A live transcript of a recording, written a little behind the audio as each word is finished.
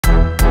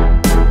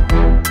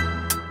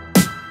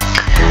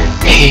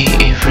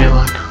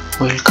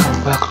welcome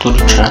back to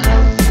the channel.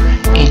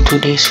 In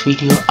today's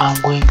video I'm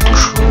going to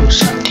show you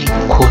something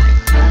cool.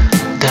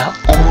 The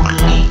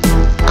only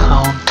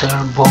counter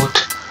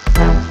bot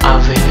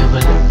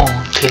available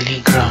on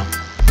Telegram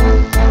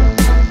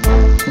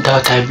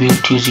that I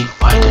built using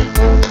Python.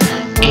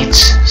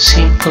 It's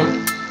simple,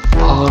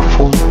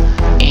 powerful,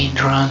 and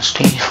runs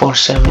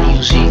 24/7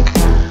 using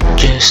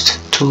just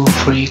two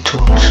free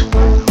tools,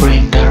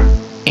 Render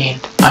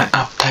and an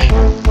Uptime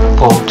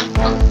bot.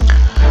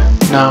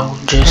 Now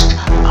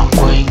I'm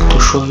going to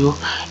show you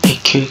a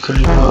quick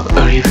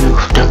review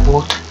of the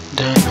bot,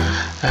 then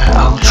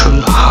I will show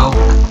you how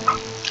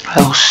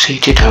I'll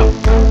set it up.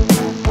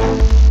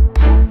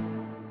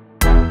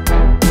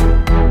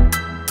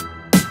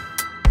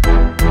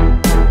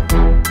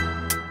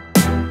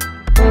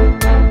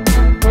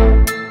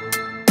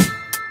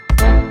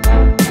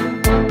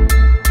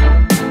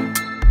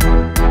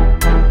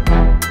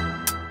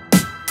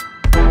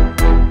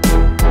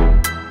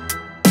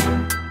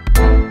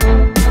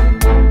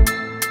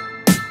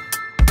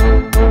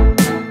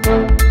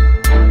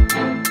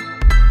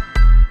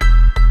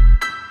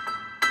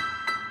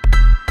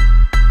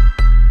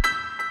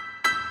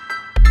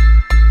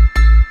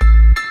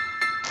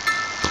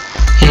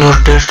 In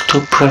order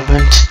to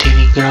prevent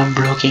Telegram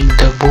blocking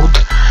the bot,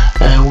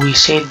 we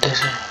set the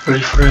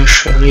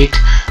refresh rate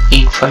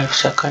in 5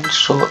 seconds,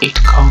 so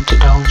it counts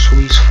down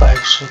with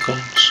 5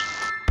 seconds.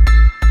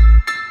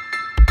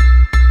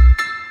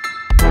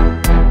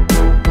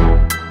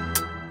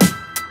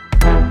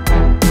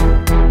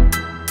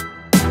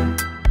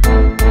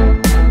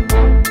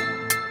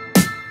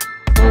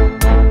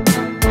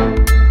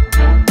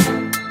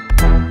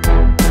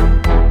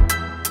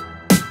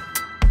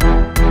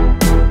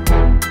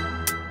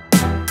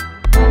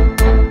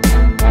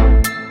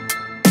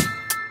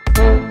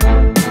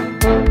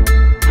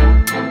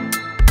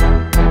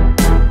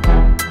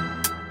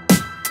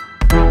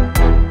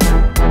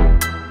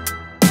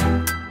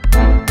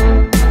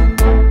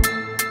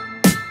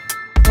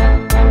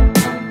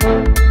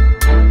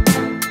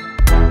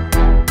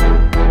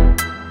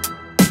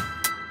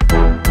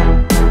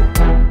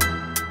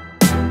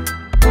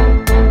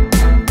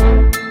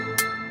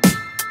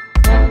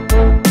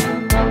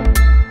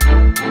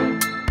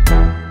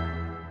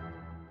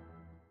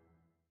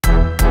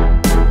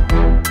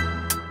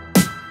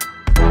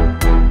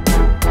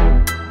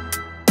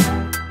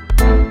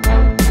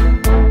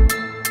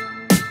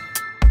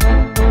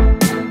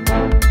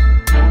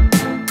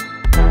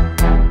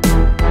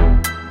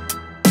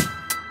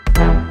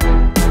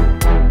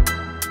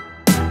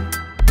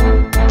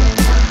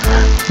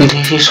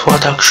 This is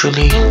what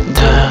actually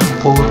the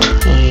bot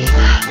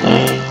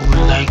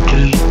would like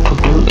to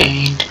do,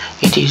 and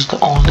it is the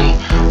only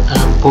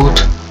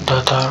bot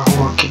that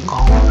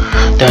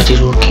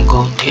is working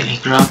on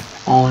Telegram,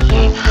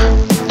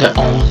 the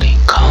only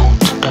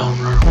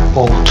countdowner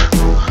bot.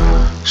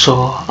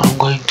 So I'm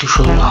going to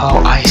show you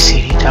how I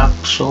set it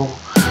up, so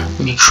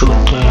make sure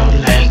to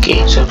like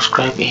and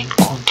subscribe and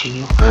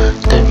continue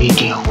the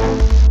video.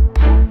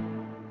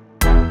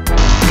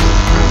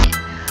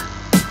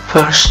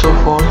 First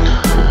of all,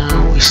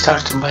 we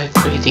start by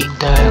creating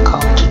the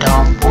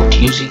countdown bot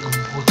using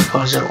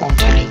BotFuzzer on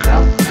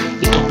Telegram.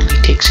 It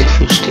only takes a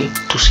few steps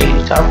to set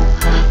it up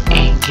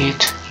and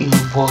get your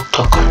bot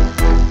token.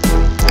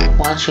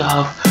 Once you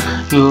have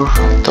your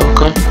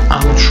token,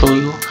 I will show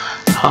you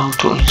how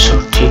to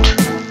insert it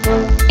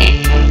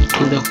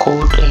into the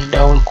code, and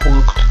I will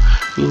walk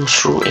you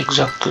through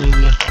exactly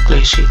where to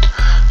place it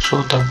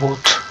so the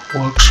bot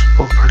works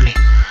properly.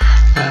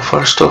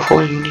 First of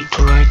all, you need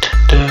to write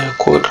the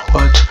code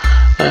what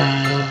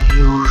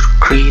your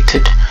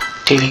created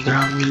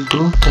Telegram will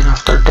do. Then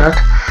after that,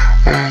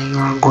 you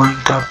are going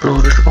to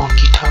upload it on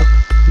GitHub.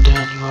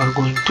 Then you are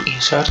going to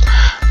insert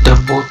the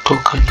bot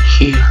token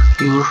here.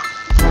 Your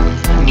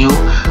new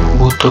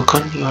bot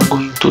token, you are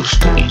going to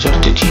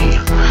insert it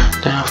here.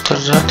 Then after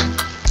that,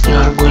 you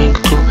are going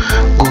to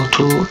go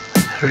to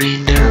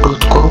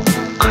render.com,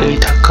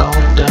 create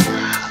account, then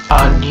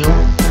add new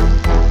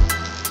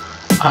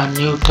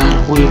then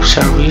web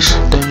service.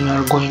 Then you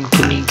are going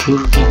to link your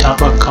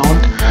GitHub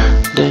account.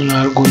 Then you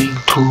are going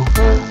to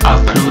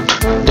upload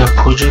the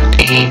project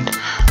and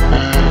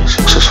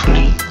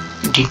successfully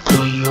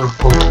deploy your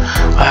bot.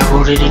 I have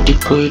already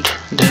deployed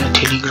the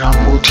Telegram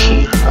bot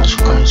here. As you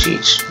can see,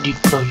 it's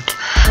deployed.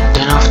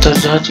 Then after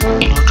that,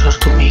 in order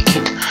to make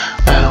it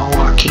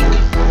working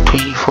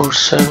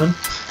 24/7,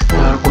 we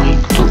are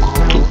going to go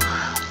to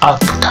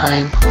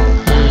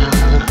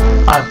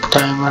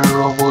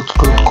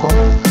uptimerrobot.com.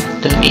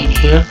 Then in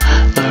here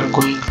we are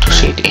going to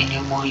set any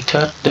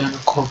monitor, then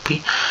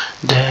copy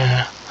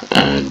the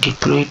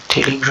deployed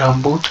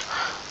Telegram bot,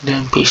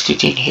 then paste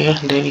it in here,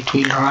 then it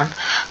will run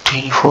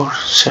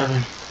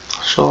 24/7.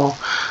 So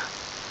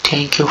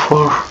thank you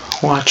for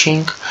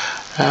watching,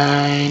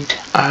 and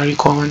I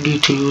recommend you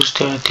to use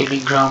the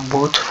Telegram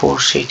bot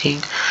for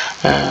setting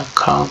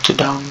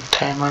countdown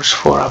timers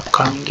for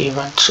upcoming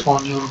events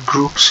on your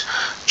groups,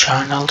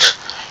 channels,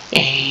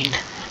 and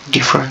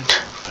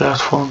different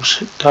platforms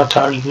that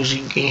are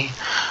using a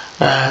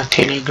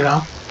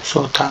Telegram.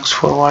 So thanks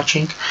for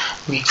watching.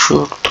 Make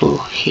sure to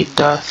hit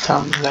the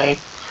thumb like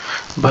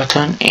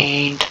button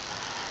and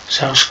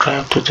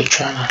subscribe to the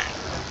channel.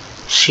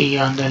 See you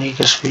on the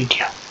next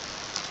video.